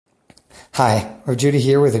Hi, Rav Judah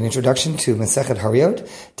here with an introduction to Masechet Hariyot,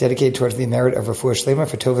 dedicated towards the merit of Refuah Shlema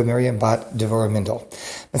for Tova Miriam Bat Devorah Mindel.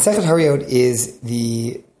 Masechet Hariyot is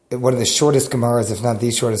one of the shortest Gemaras, if not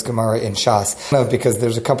the shortest Gemara in Shas. Because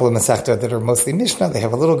there's a couple of Masechta that are mostly Mishnah, they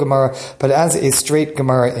have a little Gemara, but as a straight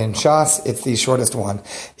Gemara in Shas, it's the shortest one.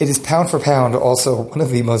 It is pound for pound also one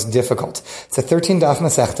of the most difficult. It's a 13 daf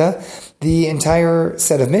Masechta. The entire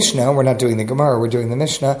set of Mishnah, we're not doing the Gemara, we're doing the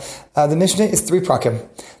Mishnah. The Mishnah is 3 prakim.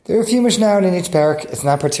 There are a few Mishnah in each parak. It's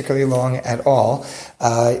not particularly long at all.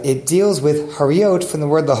 It deals with hariyot from the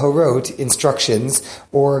word lahorot, instructions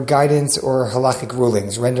or guidance or halachic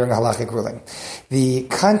rulings, rendering a halachic ruling. The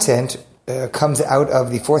content comes out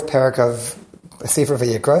of the 4th parak of Sefer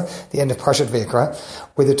Vayikra, the end of Parshat Vayikra,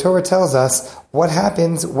 where the Torah tells us what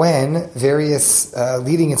happens when various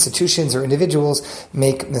leading institutions or individuals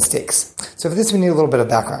make mistakes. So for this we need a little bit of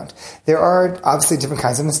background. There are obviously different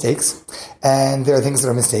kinds of mistakes, and there are things that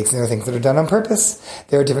are mistakes, and there are things that are done on purpose.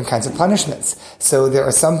 There are different kinds of punishments. So there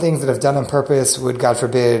are some things that if done on purpose would, God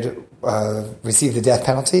forbid, receive the death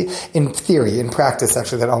penalty. In theory, in practice,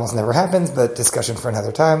 actually that almost never happens, but discussion for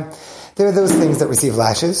another time. There are those things that receive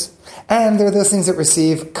lashes, and there are those things that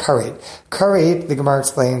receive karet. Karet, the Gemara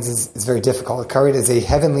explains, is very difficult. Karet is a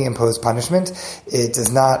heavenly imposed punishment. It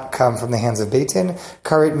does not come from the hands of Beit Din.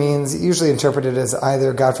 Karet means, usually interpreted as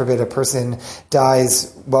either, God forbid, a person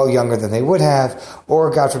dies well younger than they would have,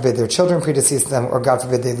 or God forbid their children predecease them, or God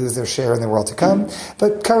forbid they lose their share in the world to come.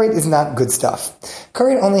 But karet is not good stuff.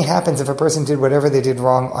 Karet only happens if a person did whatever they did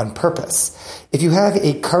wrong on purpose. If you have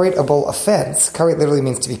a karetable offense, karet literally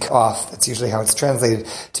means to be cut off. That's usually how it's translated,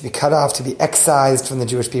 to be cut off, to be excised from the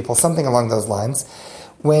Jewish people, something along those lines.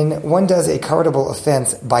 When one does a karetable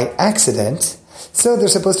offense by accident, so they're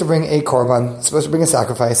supposed to bring a korban, supposed to bring a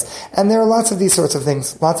sacrifice, and there are lots of these sorts of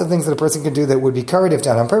things that a person can do that would be karet if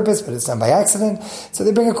done on purpose, but it's done by accident. So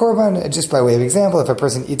they bring a korban, just by way of example, if a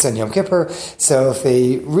person eats on Yom Kippur, so if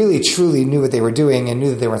they really truly knew what they were doing and knew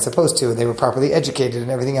that they weren't supposed to, and they were properly educated and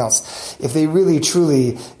everything else, if they really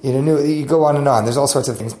truly, knew, you go on and on, there's all sorts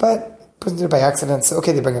of things, but a person did it by accident, so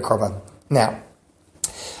okay, they bring a korban. Now,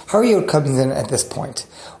 hariyot comes in at this point.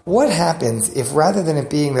 What happens if rather than it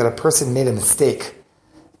being that a person made a mistake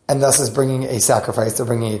and thus is bringing a sacrifice or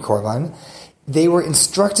bringing a korban, they were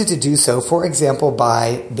instructed to do so, for example,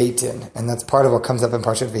 by Beit Din, and that's part of what comes up in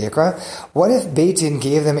Parshat Vayikra. What if Beit Din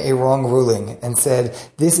gave them a wrong ruling and said,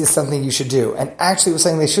 this is something you should do, and actually was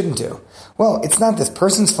something they shouldn't do? Well, it's not this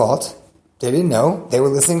person's fault. They didn't know. They were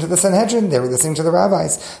listening to the Sanhedrin. They were listening to the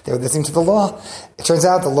rabbis. They were listening to the law. It turns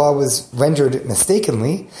out the law was rendered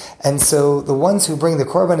mistakenly, and so the ones who bring the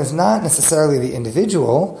korban is not necessarily the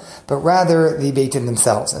individual, but rather the Beit Din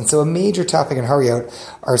themselves. And so a major topic in Hariyot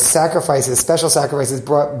are sacrifices, special sacrifices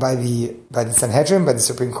brought by the Sanhedrin, by the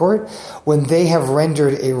Supreme Court, when they have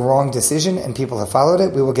rendered a wrong decision and people have followed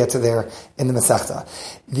it. We will get to there in the Masechta.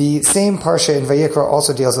 The same Parsha in Vayikra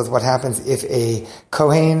also deals with what happens if a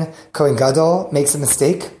Kohen Gadol makes a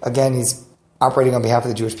mistake. Again, he's operating on behalf of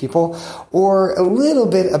the Jewish people. Or a little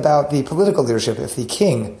bit about the political leadership. If the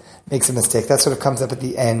king makes a mistake, that sort of comes up at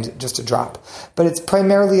the end, just a drop. But it's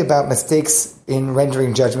primarily about mistakes in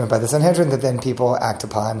rendering judgment by the Sanhedrin that then people act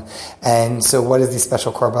upon. And so what is the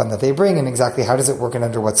special korban that they bring, and exactly how does it work and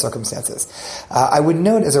under what circumstances? I would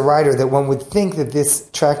note as a writer that one would think that this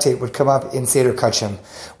tractate would come up in Seder Kachim.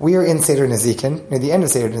 We are in Seder Nezikin, near the end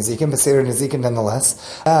of Seder Nezikin, but Seder Nezikin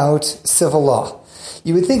nonetheless, about civil law.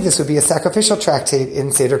 You would think this would be a sacrificial tractate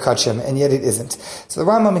in Seder Kachim, and yet it isn't. So the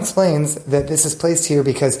Rambam explains that this is placed here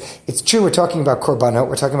because it's true we're talking about korbanot,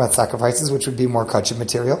 we're talking about sacrifices, which would be more Kachim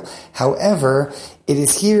material. However, it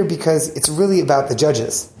is here because it's really about the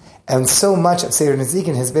judges. And so much of Seder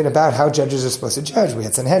Nezikin has been about how judges are supposed to judge. We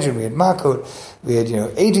had Sanhedrin, we had Makot, we had,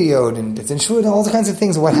 Adiyot and Bits and Shvud, all the kinds of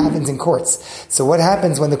things, what happens in courts. So what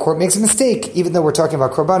happens when the court makes a mistake, even though we're talking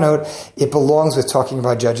about korbanot, it belongs with talking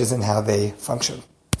about judges and how they function.